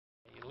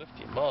lift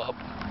him up,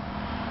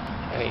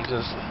 and he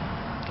just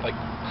like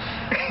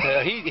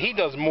he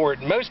does more.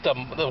 Most of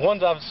them, the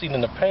ones I've seen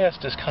in the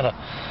past, just kind of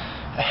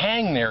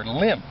hang there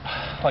limp,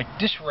 like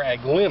dish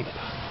rag limp.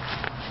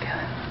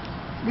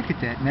 Look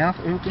at that, mouth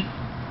open.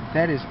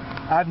 That is,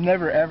 I've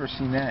never ever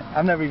seen that.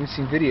 I've never even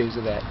seen videos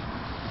of that.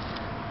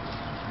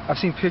 I've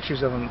seen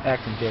pictures of him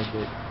acting dead,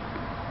 but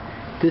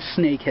this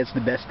snake has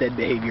the best dead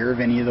behavior of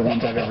any of the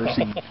ones I've ever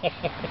seen.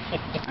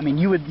 I mean,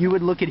 you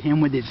would look at him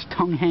with his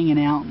tongue hanging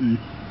out, and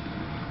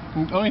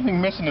the only thing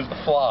missing is the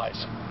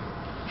flies.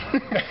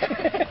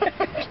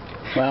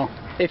 Well,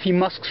 if he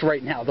musks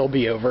right now, they'll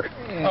be over.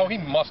 Oh, he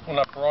musked when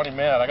I brought him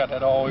out. I got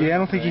that all over. Yeah, I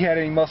don't think he had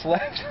any muscle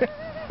left.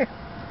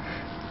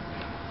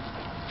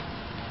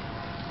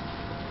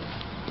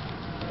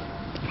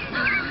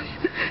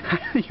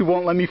 You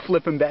won't let me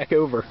flip him back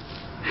over.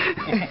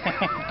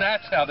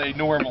 That's how they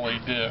normally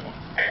do.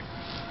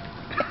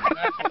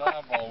 That's what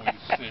I've always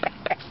seen.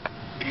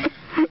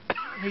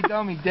 Hey,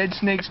 dummy, dead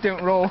snakes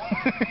don't roll.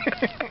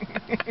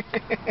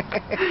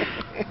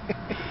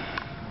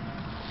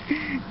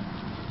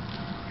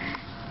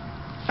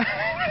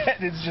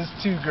 That is just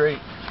too great.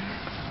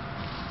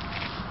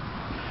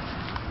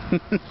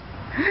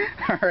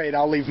 Alright,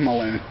 I'll leave him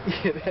alone.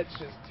 Yeah, that's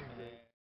just too